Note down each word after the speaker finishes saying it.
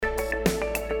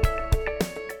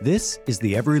This is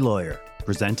The Every Lawyer,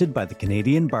 presented by the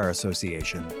Canadian Bar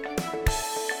Association.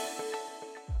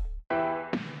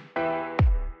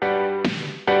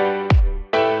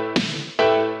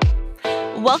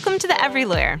 Welcome to The Every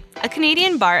Lawyer, a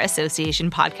Canadian Bar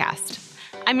Association podcast.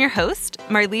 I'm your host,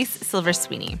 Marlise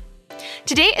Silver-Sweeney.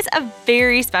 Today is a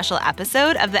very special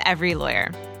episode of The Every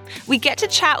Lawyer. We get to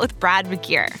chat with Brad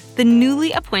Regehr, the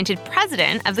newly appointed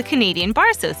president of the Canadian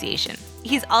Bar Association.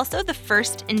 He's also the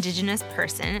first Indigenous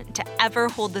person to ever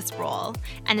hold this role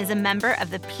and is a member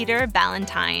of the Peter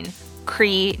Ballantine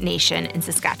Cree Nation in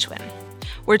Saskatchewan.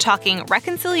 We're talking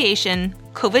reconciliation,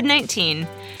 COVID-19,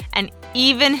 and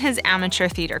even his amateur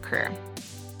theater career.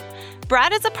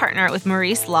 Brad is a partner with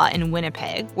Maurice Law in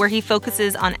Winnipeg, where he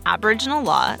focuses on Aboriginal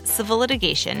law, civil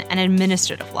litigation, and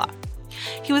administrative law.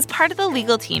 He was part of the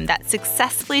legal team that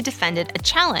successfully defended a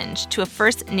challenge to a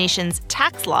First Nations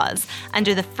tax laws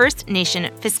under the First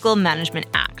Nation Fiscal Management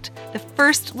Act, the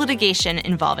first litigation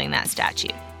involving that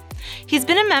statute. He's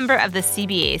been a member of the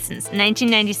CBA since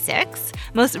 1996,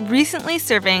 most recently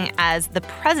serving as the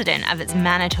president of its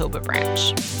Manitoba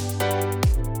branch.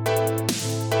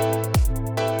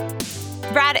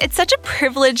 Brad, it's such a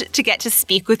privilege to get to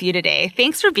speak with you today.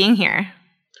 Thanks for being here.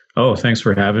 Oh, thanks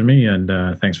for having me, and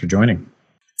thanks for joining.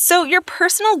 So your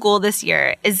personal goal this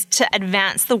year is to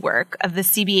advance the work of the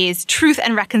CBA's Truth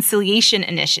and Reconciliation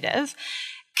Initiative.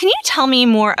 Can you tell me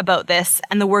more about this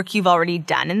and the work you've already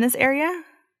done in this area?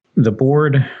 The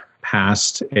board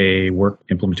passed a work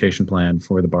implementation plan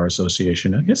for the Bar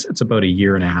Association. I guess it's about a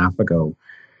year and a half ago,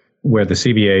 where the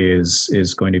CBA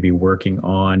is going to be working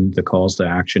on the calls to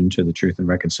action to the Truth and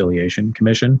Reconciliation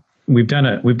Commission. We've done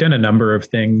a number of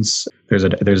things.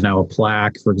 There's now a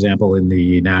plaque, for example, in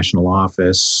the national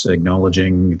office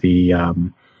acknowledging the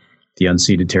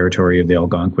unceded territory of the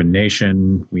Algonquin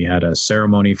Nation. We had a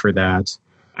ceremony for that.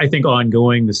 I think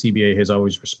ongoing, the CBA has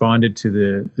always responded to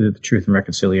the Truth and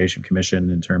Reconciliation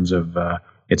Commission in terms of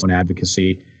its own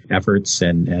advocacy efforts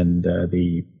and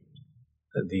the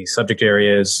subject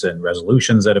areas and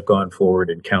resolutions that have gone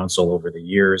forward in council over the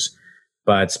years.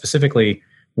 But specifically,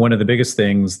 one of the biggest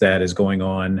things that is going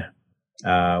on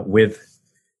with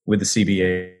the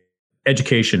CBA,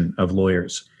 education of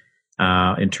lawyers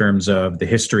in terms of the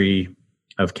history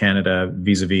of Canada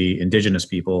vis-a-vis Indigenous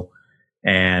people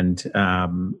and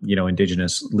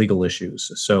Indigenous legal issues.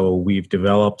 So we've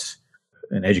developed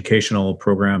an educational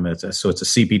program. It's a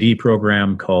CPD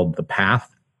program called The Path.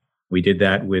 We did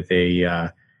that with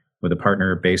a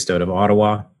partner based out of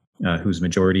Ottawa, who's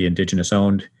majority Indigenous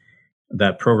owned.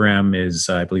 That program is,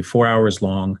 I believe, 4 hours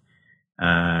long.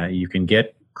 You can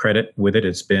get credit with it.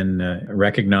 It's been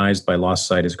recognized by law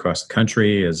societies across the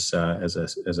country as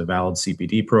a valid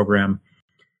CPD program,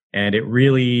 and it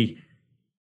really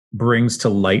brings to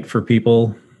light for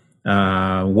people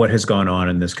what has gone on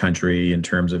in this country in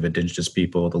terms of Indigenous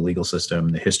people, the legal system,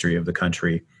 the history of the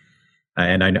country.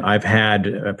 And I've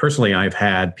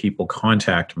had people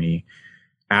contact me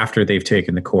after they've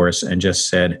taken the course and just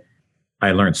said,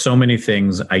 I learned so many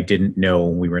things I didn't know.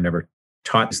 We were never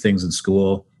taught these things in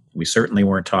school. We certainly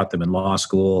weren't taught them in law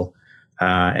school.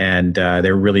 And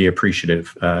they're really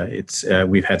appreciative.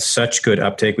 We've had such good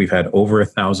uptake. We've had over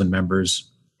 1,000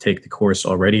 members take the course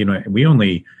already. And we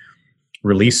only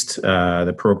released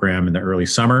the program in the early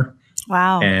summer.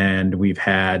 Wow. And we've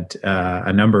had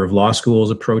a number of law schools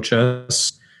approach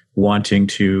us wanting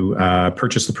to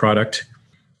purchase the product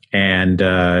and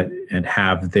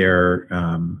have their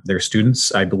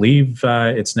students. I believe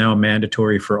it's now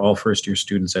mandatory for all first-year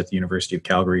students at the University of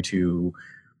Calgary to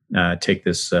take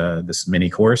this mini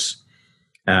course.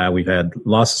 We've had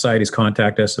law societies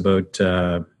contact us about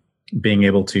being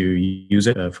able to use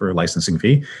it for a licensing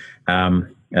fee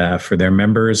for their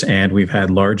members, and we've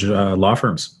had large law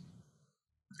firms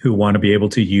who want to be able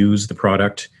to use the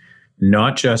product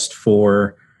not just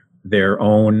for their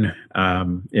own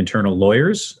internal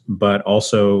lawyers, but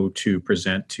also to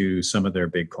present to some of their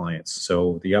big clients.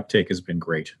 So the uptake has been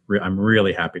great. I'm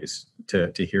really happy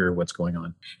to hear what's going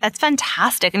on. That's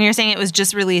fantastic. And you're saying it was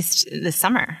just released this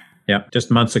summer? Yeah, just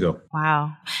months ago.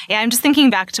 Wow. Yeah, I'm just thinking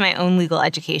back to my own legal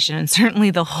education and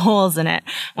certainly the holes in it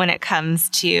when it comes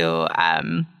to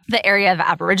the area of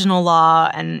Aboriginal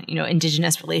law and,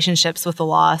 Indigenous relationships with the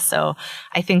law. So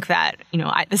I think that,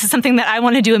 this is something that I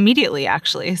want to do immediately,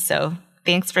 actually. So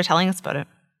thanks for telling us about it.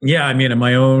 Yeah, I mean, in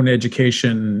my own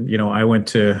education, I went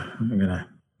to, I'm going to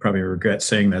probably regret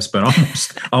saying this, but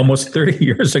almost 30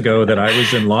 years ago that I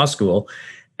was in law school.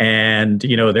 And,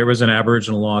 there was an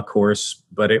Aboriginal law course,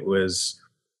 but it was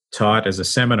taught as a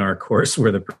seminar course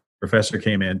where the Professor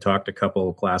came in, talked a couple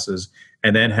of classes,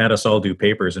 and then had us all do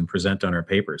papers and present on our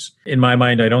papers. In my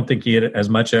mind, I don't think you get as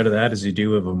much out of that as you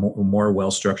do of a more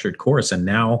well-structured course. And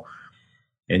now,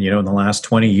 in the last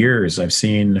 20 years, I've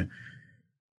seen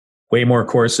way more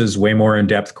courses, way more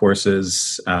in-depth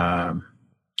courses,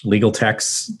 legal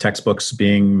textbooks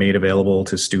being made available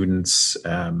to students,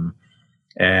 and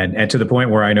to the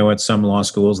point where I know at some law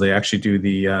schools they actually do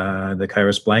the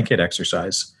Kairos blanket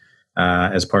exercise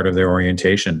as part of their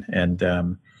orientation.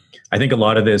 And I think a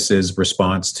lot of this is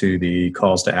response to the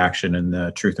calls to action in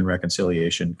the Truth and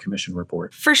Reconciliation Commission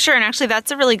report. For sure. And actually,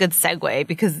 that's a really good segue,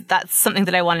 because that's something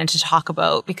that I wanted to talk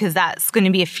about, because that's going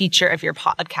to be a feature of your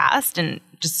podcast. And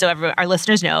just so our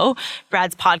listeners know,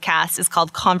 Brad's podcast is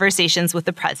called Conversations with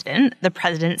the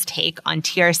President's take on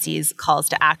TRC's calls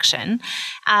to action.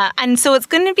 And so it's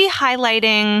going to be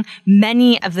highlighting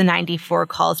many of the 94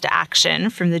 calls to action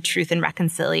from the Truth and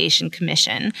Reconciliation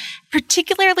Commission,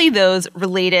 particularly those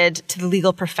related to the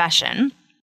legal profession.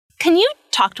 Can you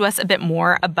talk to us a bit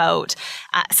more about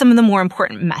some of the more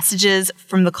important messages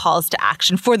from the calls to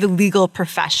action for the legal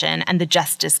profession and the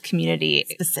justice community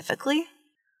specifically?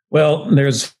 Well,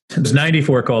 there's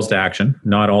 94 calls to action.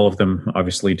 Not all of them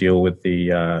obviously deal with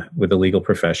the legal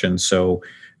profession. So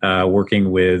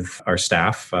working with our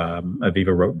staff, Aviva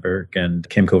Rotenberg and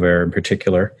Kim Covert in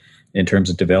particular, in terms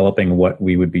of developing what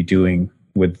we would be doing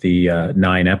with the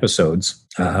 9 episodes,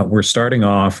 we're starting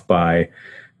off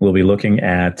we'll be looking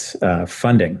at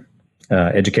funding,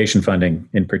 education funding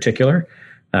in particular.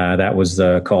 That was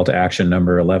the call to action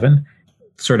number 11,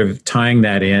 sort of tying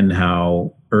that in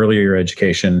how earlier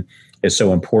education is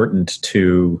so important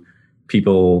to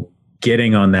people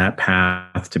getting on that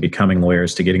path to becoming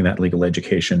lawyers, to getting that legal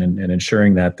education and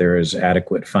ensuring that there is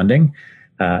adequate funding.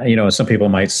 Some people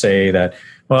might say that,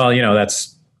 well,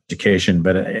 that's education,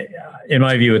 but in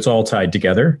my view, it's all tied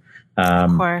together.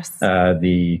 Of course.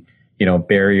 The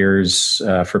barriers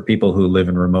for people who live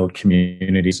in remote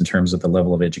communities in terms of the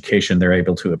level of education they're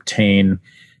able to obtain,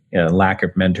 lack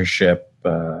of mentorship,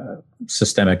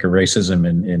 systemic racism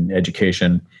in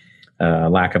education,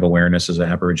 lack of awareness of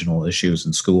Aboriginal issues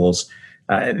in schools.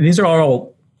 These are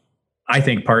all, I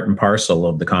think, part and parcel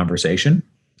of the conversation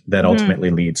that ultimately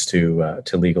leads to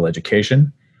legal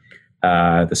education.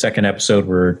 The second episode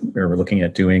we're looking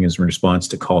at doing is in response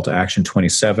to Call to Action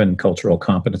 27, cultural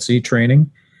competency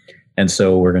training. And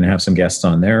so we're going to have some guests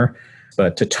on there.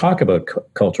 But to talk about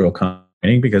cultural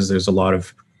training, because there's a lot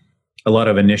of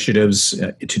initiatives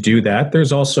to do that.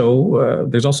 There's also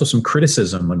some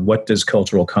criticism on what does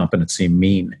cultural competency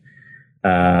mean.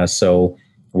 So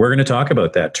we're going to talk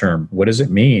about that term. What does it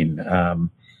mean?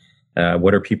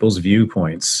 What are people's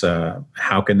viewpoints?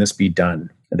 How can this be done?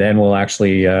 Then we'll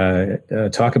actually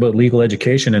talk about legal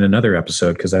education in another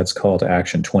episode, because that's Call to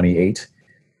Action 28.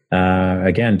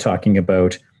 Again, talking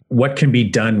about what can be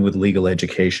done with legal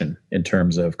education in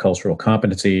terms of cultural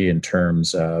competency, in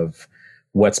terms of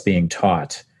what's being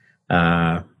taught,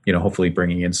 hopefully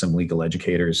bringing in some legal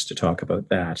educators to talk about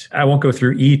that. I won't go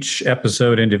through each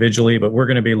episode individually, but we're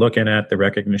going to be looking at the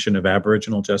recognition of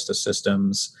Aboriginal justice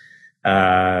systems,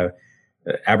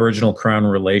 Aboriginal Crown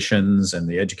relations, and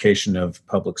the education of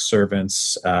public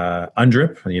servants.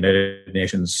 UNDRIP, the United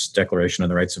Nations Declaration on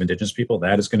the Rights of Indigenous People,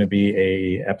 that is going to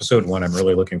be episode 1 I'm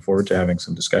really looking forward to having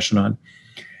some discussion on.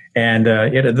 And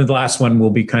the last one will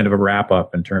be kind of a wrap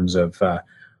up in terms of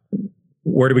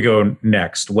where do we go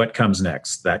next? What comes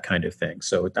next? That kind of thing.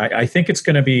 So I think it's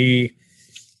going to be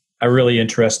a really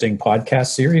interesting podcast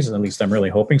series, and at least I'm really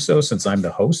hoping so, since I'm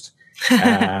the host.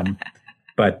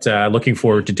 But looking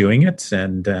forward to doing it,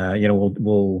 and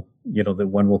we'll the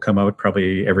one will come out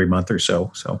probably every month or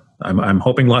so. So I'm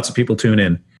hoping lots of people tune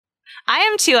in. I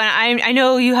am too. And I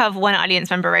know you have one audience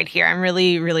member right here. I'm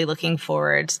really, really looking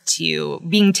forward to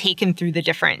being taken through the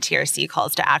different TRC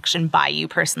calls to action by you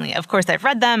personally. Of course, I've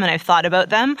read them and I've thought about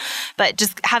them, but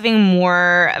just having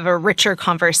more of a richer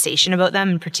conversation about them,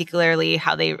 and particularly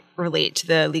how they relate to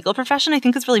the legal profession, I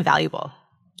think is really valuable.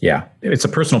 Yeah. It's a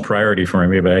personal priority for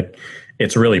me, but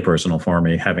it's really personal for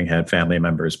me, having had family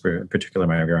members, particularly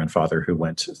my grandfather, who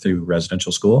went through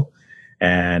residential school,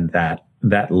 and that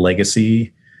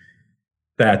legacy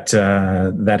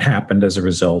that happened as a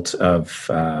result of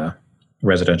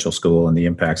residential school and the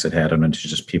impacts it had on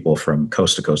just people from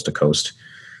coast to coast to coast,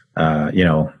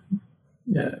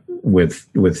 with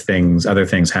other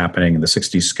things happening in the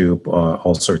 60s scoop,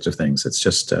 all sorts of things. It's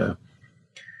just,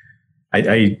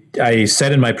 I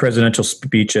said in my presidential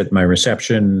speech at my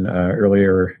reception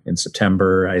earlier in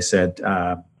September, I said,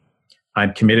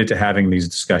 I'm committed to having these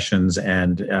discussions,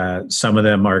 and some of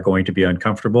them are going to be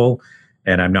uncomfortable.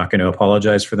 And I'm not going to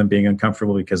apologize for them being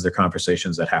uncomfortable, because they're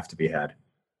conversations that have to be had.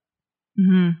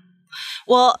 Mm-hmm.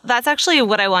 Well, that's actually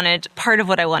part of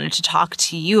what I wanted to talk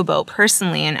to you about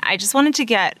personally. And I just wanted to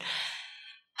get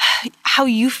how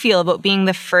you feel about being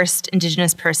the first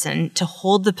Indigenous person to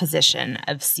hold the position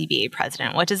of CBA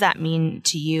president. What does that mean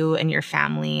to you and your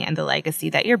family and the legacy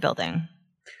that you're building?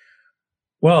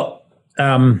 Well,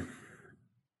 I'm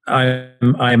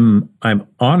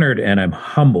honored and I'm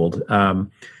humbled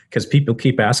because people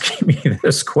keep asking me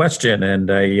this question, and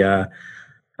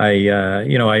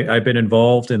I've been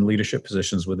involved in leadership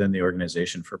positions within the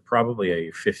organization for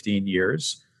probably 15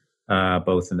 years,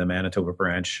 both in the Manitoba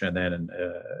branch and then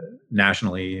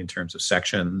nationally in terms of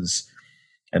sections,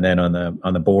 and then on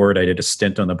the board. I did a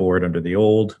stint on the board under the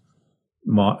old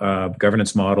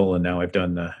governance model, and now I've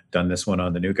done this one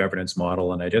on the new governance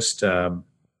model. And I just sort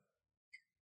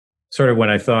of, when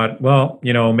I thought, well,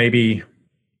 maybe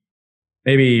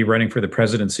running for the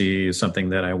presidency is something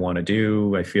that I want to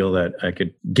do. I feel that I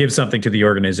could give something to the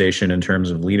organization in terms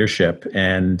of leadership.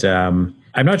 And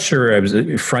I'm not sure I was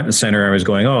front and center. I was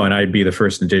going, and I'd be the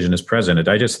first Indigenous president.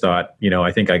 I just thought,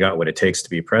 I think I got what it takes to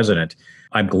be president.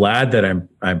 I'm glad that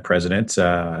I'm president.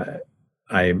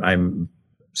 I'm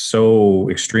so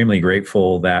extremely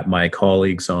grateful that my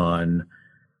colleagues on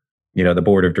the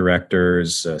board of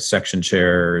directors, section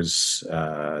chairs,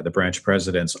 the branch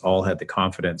presidents all had the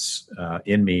confidence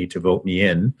in me to vote me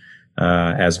in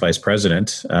as vice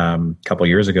president a couple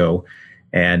years ago,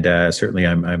 and certainly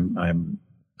I'm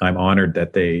honored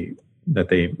that they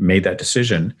made that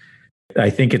decision. I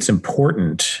think it's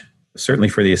important, certainly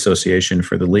for the association,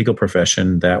 for the legal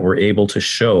profession, that we're able to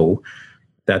show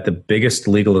that the biggest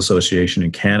legal association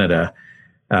in Canada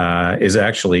is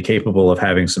actually capable of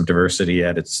having some diversity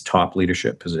at its top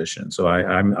leadership position. So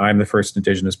I'm the first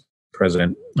Indigenous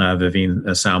president.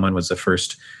 Vivien Salmon was the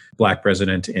first Black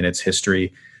president in its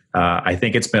history. I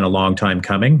think it's been a long time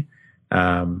coming.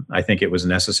 I think it was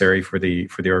necessary for the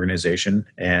organization,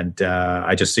 and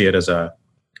I see it as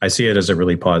a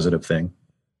really positive thing.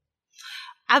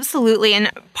 Absolutely.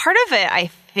 And part of it, I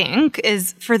think,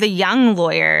 is for the young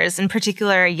lawyers, in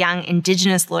particular young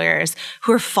Indigenous lawyers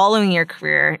who are following your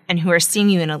career and who are seeing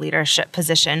you in a leadership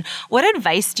position. What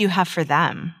advice do you have for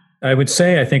them? I would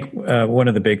say, I think one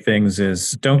of the big things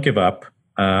is don't give up.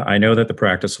 I know that the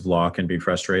practice of law can be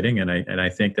frustrating, and I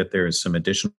think that there is some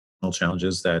additional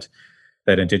challenges that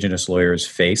Indigenous lawyers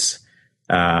face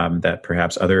that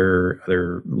perhaps other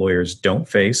lawyers don't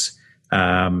face.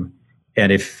 And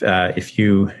if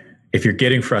you're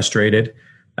getting frustrated,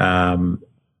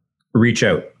 reach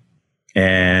out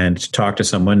and talk to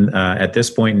someone. At this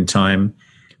point in time,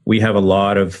 we have a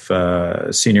lot of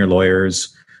senior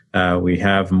lawyers. We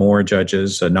have more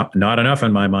judges, not enough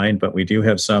in my mind, but we do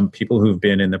have some people who've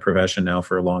been in the profession now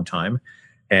for a long time.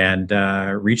 And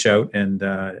reach out and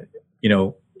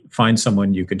find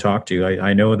someone you can talk to.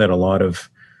 I know that a lot of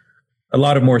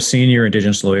more senior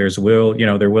Indigenous lawyers will,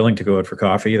 they're willing to go out for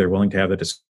coffee. They're willing to have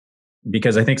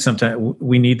because I think sometimes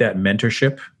we need that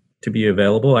mentorship to be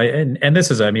available.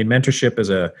 Mentorship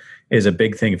is a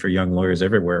big thing for young lawyers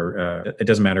everywhere. It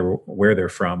doesn't matter where they're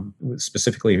from,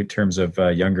 specifically in terms of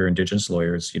younger Indigenous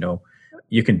lawyers.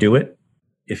 You can do it.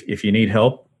 If you need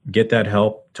help, get that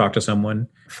help. Talk to someone.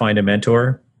 Find a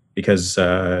mentor, because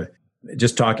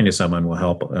just talking to someone will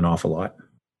help an awful lot.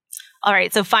 All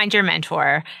right, so find your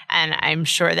mentor, and I'm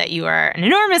sure that you are an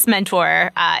enormous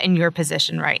mentor in your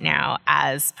position right now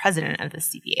as president of the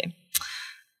CBA.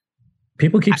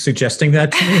 People keep suggesting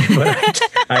that to me, but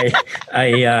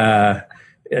I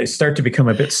start to become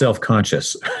a bit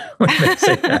self-conscious when they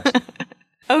say that.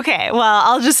 Okay, well,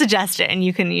 I'll just suggest it, and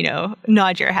you can,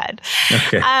 nod your head.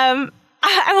 Okay.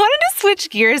 I wanted to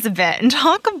switch gears a bit and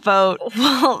talk about,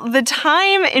 the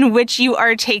time in which you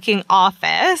are taking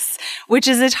office, which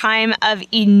is a time of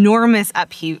enormous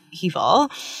upheaval.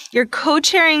 You're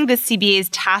co-chairing the CBA's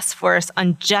task force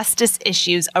on justice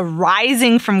issues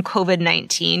arising from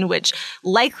COVID-19, which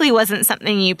likely wasn't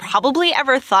something you probably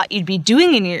ever thought you'd be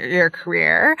doing in your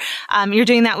career. You're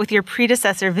doing that with your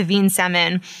predecessor, Vivien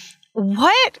Salmon.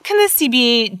 What can the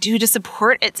CBA do to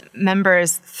support its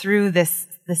members through this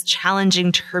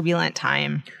challenging, turbulent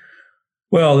time?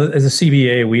 Well, as a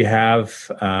CBA, we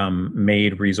have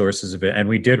made resources of it, and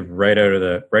we did right out of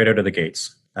the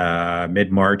gates.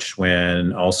 Mid-March,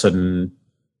 when all of a sudden,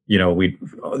 we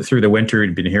through the winter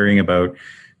we'd been hearing about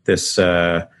this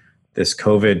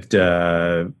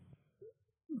COVID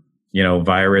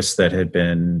virus that had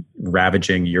been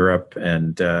ravaging Europe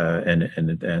and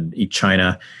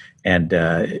China, and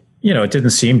it didn't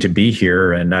seem to be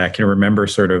here. And I can remember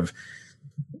sort of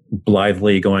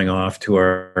blithely going off to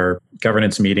our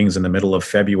governance meetings in the middle of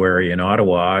February in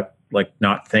Ottawa, like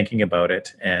not thinking about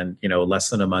it. And, less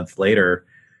than a month later,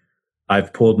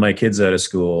 I've pulled my kids out of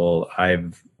school.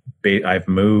 I've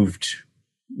moved,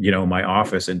 my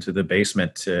office into the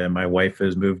basement. My wife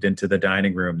has moved into the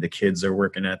dining room. The kids are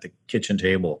working at the kitchen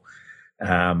table.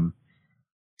 But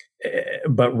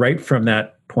right from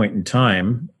that point in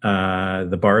time,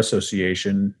 the Bar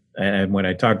Association, and when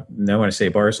I say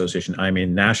Bar Association, I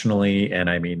mean nationally, and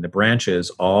I mean the branches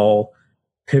all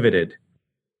pivoted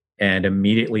and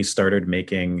immediately started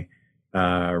making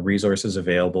resources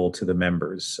available to the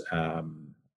members.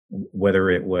 Whether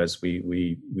it was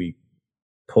we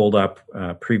pulled up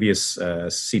previous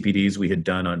CPDs we had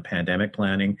done on pandemic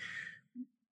planning,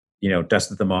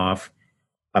 dusted them off,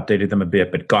 updated them a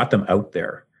bit, but got them out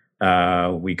there.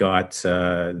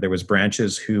 There was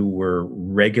branches who were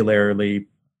regularly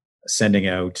sending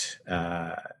out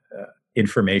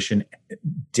information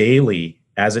daily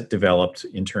as it developed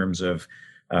in terms of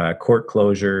court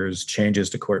closures, changes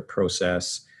to court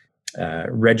process,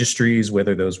 registries,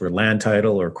 whether those were land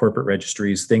title or corporate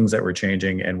registries, things that were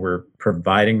changing, and were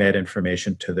providing that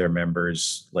information to their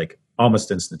members like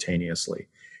almost instantaneously.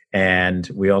 And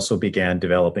we also began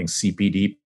developing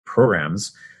CPD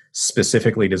programs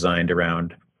specifically designed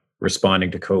around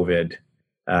responding to COVID,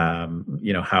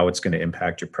 how it's going to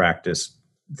impact your practice,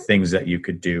 things that you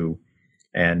could do.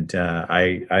 And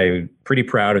I'm pretty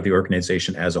proud of the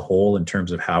organization as a whole in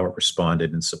terms of how it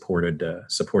responded and supported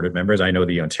members. I know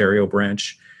the Ontario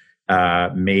branch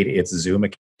made its Zoom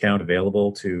account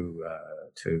available to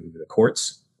the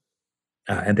courts,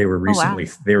 and they were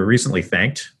recently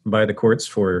thanked by the courts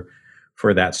for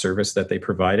that service that they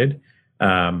provided.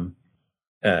 I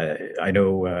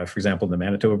know, for example, in the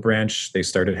Manitoba branch, they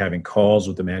started having calls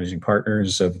with the managing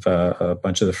partners of a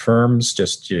bunch of the firms,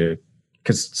 just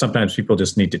because sometimes people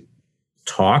just need to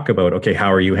talk about, okay,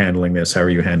 how are you handling this? How are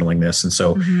you handling this? And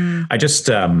so I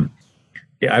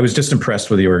was just impressed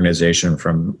with the organization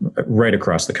from right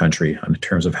across the country in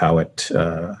terms of how it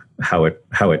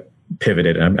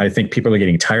pivoted. And I think people are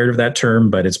getting tired of that term,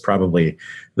 but it's probably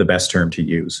the best term to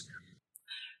use.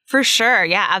 For sure.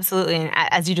 Yeah, absolutely. And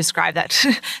as you described that,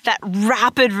 that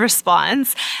rapid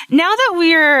response, now that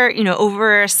we're,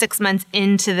 over 6 months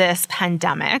into this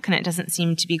pandemic and it doesn't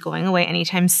seem to be going away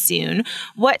anytime soon,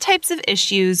 what types of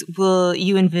issues will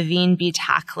you and Vivian be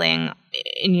tackling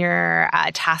in your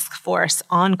task force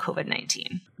on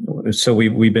COVID-19? So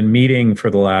we've been meeting for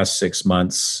the last 6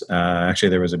 months. Actually,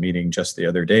 there was a meeting just the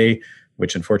other day,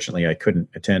 which unfortunately I couldn't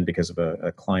attend because of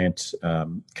a client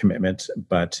commitment,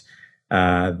 but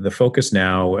the focus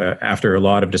now, after a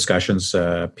lot of discussions,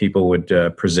 people would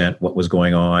present what was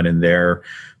going on in their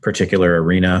particular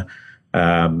arena.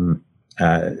 A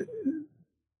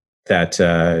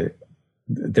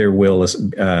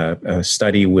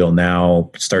study will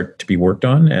now start to be worked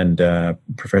on, and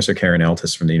Professor Karen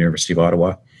Eltis from the University of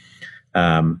Ottawa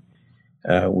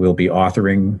will be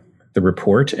authoring the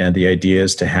report, and the idea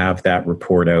is to have that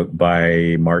report out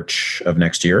by March of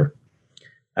next year.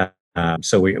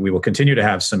 So we will continue to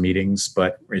have some meetings,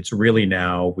 but it's really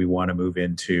now we want to move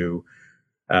into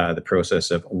the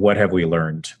process of what have we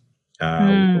learned,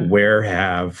 where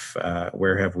have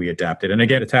we adapted, and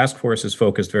again, the task force is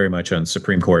focused very much on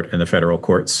Supreme Court and the federal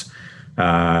courts,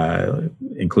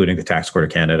 including the Tax Court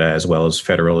of Canada as well as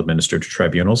federal administrative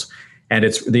tribunals. And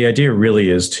the idea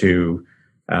really is to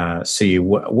see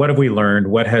what have we learned,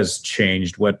 what has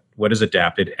changed, what has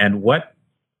adapted, and what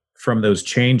from those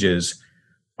changes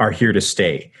are here to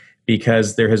stay,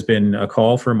 because there has been a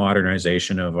call for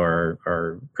modernization of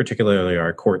our particularly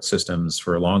our court systems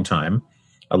for a long time.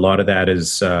 A lot of that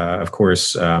is, of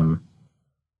course,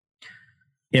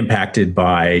 impacted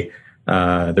by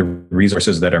the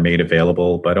resources that are made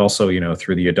available, but also,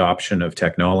 through the adoption of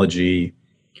technology.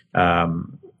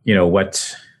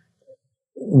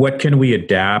 What can we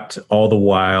adapt, all the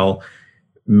while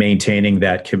maintaining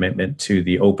that commitment to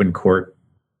the open court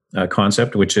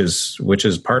concept, which is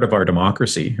part of our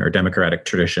democracy, our democratic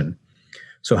tradition.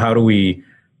 So how do we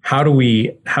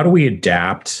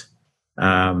adapt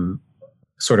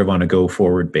sort of on a go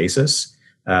forward basis?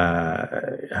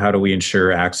 How do we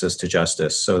ensure access to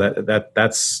justice? So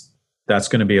that's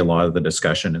going to be a lot of the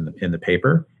discussion in the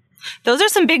paper. Those are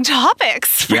some big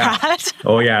topics, Brad. Yeah.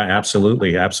 Oh yeah,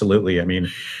 absolutely. I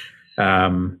mean,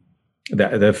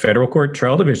 the federal court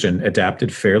trial division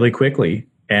adapted fairly quickly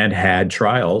and had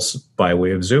trials by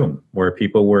way of Zoom, where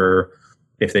people were,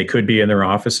 if they could be in their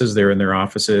offices, they're in their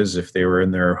offices. If they were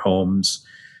in their homes,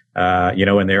 and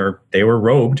they were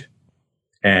robed,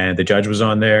 and the judge was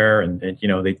on there, and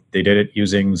they did it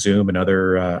using Zoom and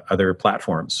other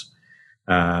platforms.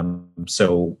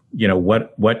 So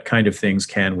what kind of things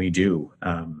can we do?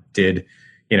 Did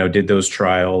those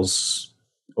trials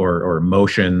or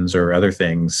motions or other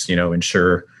things,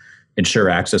 ensure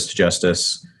access to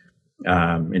justice,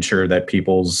 ensure that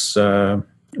people's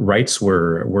rights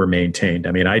were maintained.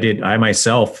 I mean, I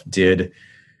myself did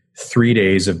 3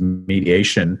 days of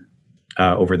mediation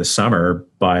over the summer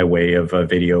by way of a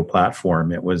video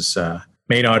platform. It was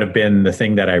may not have been the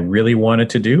thing that I really wanted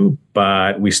to do,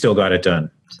 but we still got it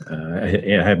done. I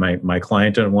had my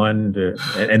client on one,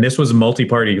 and this was a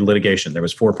multi-party litigation. There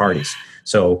was 4 parties,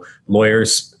 so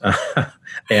lawyers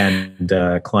and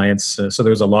clients. So there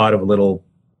was a lot of little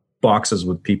boxes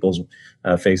with people's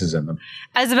faces in them.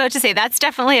 I was about to say that's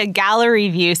definitely a gallery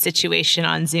view situation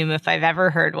on Zoom if I've ever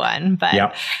heard one. But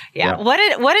yeah. What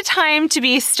a time to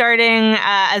be starting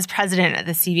as president at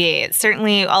the CBA. It's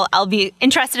certainly I'll be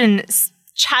interested in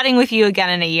chatting with you again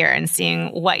in a year and seeing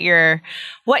what your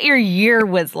year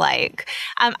was like.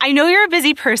 I know you're a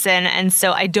busy person, and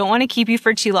so I don't want to keep you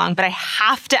for too long, but I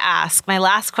have to ask, my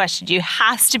last question to you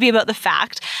has to be about the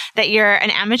fact that you're an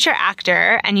amateur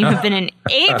actor and you have been in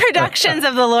 8 productions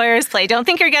of The Lawyer's Play. Don't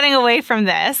think you're getting away from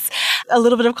this. A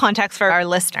little bit of context for our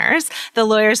listeners. The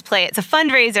Lawyer's Play, it's a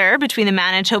fundraiser between the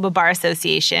Manitoba Bar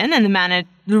Association and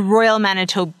the Royal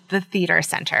Manitoba Theatre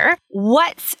Centre.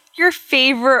 What's your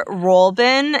favorite role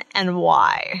been and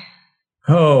why?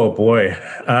 Oh boy.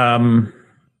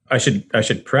 I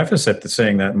should preface it to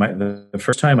saying that the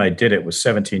first time I did it was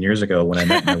 17 years ago when I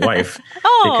met my wife,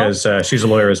 because she's a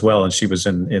lawyer as well, and she was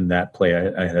in that play.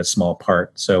 I had a small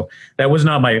part, so that was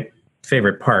not my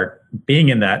favorite part. Being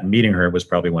in that, meeting her was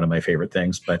probably one of my favorite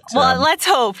things. But let's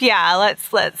hope. Yeah,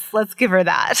 let's give her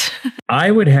that.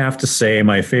 I would have to say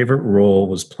my favorite role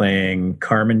was playing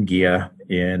Carmen Gia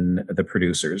in The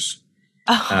Producers.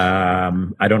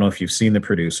 I don't know if you've seen The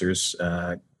Producers.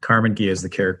 Carmen Gia is the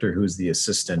character who is the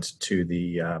assistant to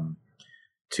the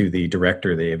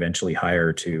director they eventually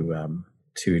hire to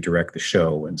direct the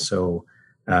show. And so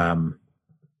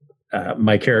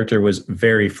my character was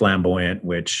very flamboyant,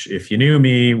 which, if you knew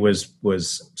me,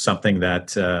 was something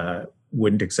that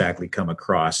wouldn't exactly come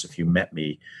across if you met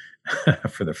me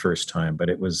for the first time. But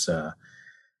it was a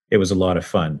lot of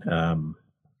fun.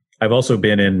 I've also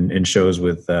been in shows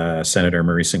with Senator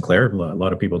Murray Sinclair. A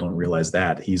lot of people don't realize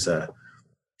that he's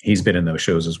been in those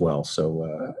shows as well.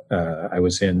 So I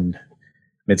was in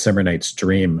Midsummer Night's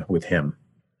Dream with him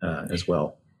as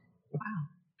well. Wow.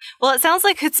 Well, it sounds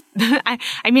like it's, I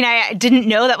didn't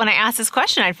know that when I asked this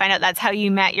question, I'd find out that's how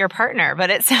you met your partner, but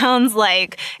it sounds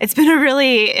like it's been a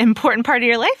really important part of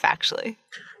your life, actually.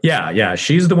 Yeah.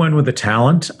 She's the one with the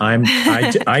talent.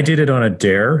 I did it on a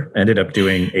dare, ended up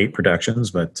doing 8 productions,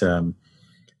 but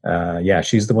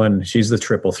she's the one, she's the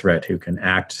triple threat who can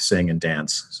act, sing, and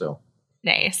dance. So.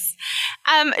 Nice.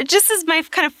 Just as my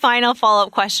kind of final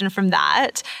follow-up question from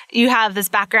that, you have this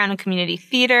background in community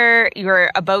theater.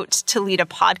 You're about to lead a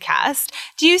podcast.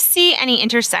 Do you see any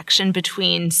intersection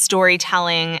between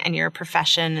storytelling and your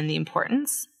profession and the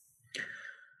importance?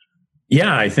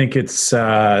 Yeah, I think it's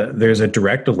there's a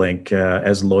direct link.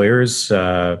 As lawyers,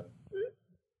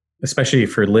 especially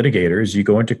for litigators, you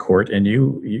go into court and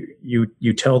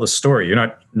you tell the story.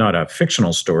 You're not a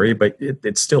fictional story, but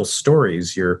it's still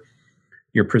stories.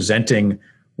 You're presenting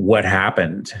what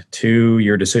happened to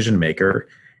your decision maker,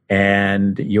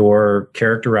 and you're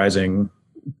characterizing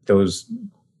those.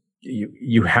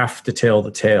 You have to tell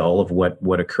the tale of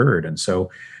what occurred, and so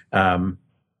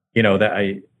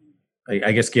that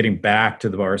I guess getting back to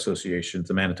the Bar Association,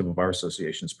 the Manitoba Bar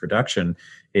Association's production,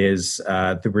 is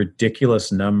the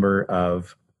ridiculous number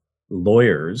of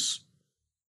lawyers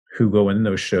who go in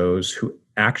those shows who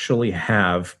actually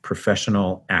have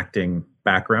professional acting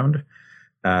background.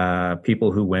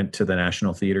 People who went to the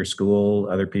National Theatre School,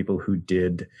 other people who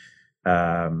did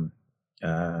fine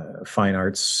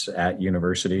arts at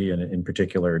university, and in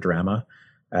particular drama.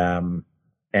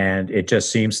 And it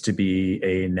just seems to be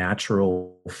a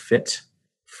natural fit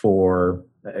for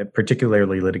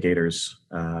particularly litigators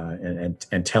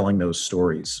and telling those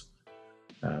stories.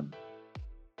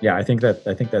 I think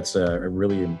that's a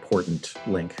really important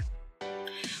link.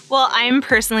 Well, I'm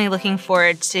personally looking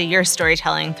forward to your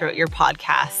storytelling throughout your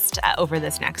podcast over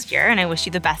this next year, and I wish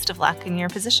you the best of luck in your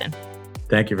position.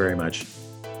 Thank you very much.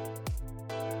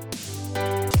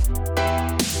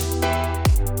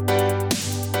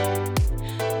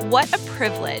 What a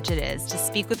privilege it is to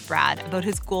speak with Brad about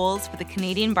his goals for the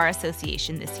Canadian Bar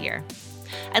Association this year.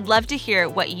 I'd love to hear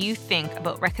what you think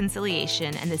about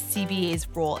reconciliation and the CBA's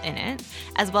role in it,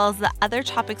 as well as the other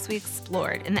topics we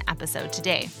explored in the episode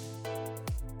today.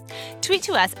 Tweet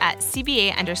to us at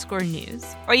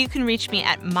CBA_news, or you can reach me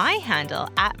at my handle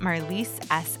at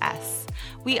MarliseSS.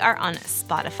 We are on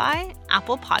Spotify,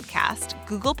 Apple Podcast,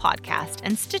 Google Podcast,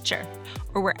 and Stitcher.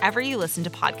 or wherever you listen to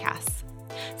podcasts.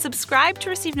 Subscribe to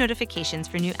receive notifications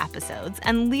for new episodes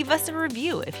and leave us a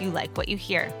review if you like what you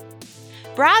hear.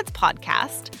 Brad's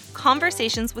podcast,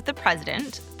 Conversations with the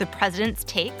President's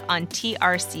Take on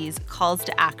TRC's Calls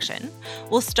to Action,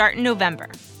 will start in November.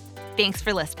 Thanks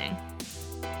for listening.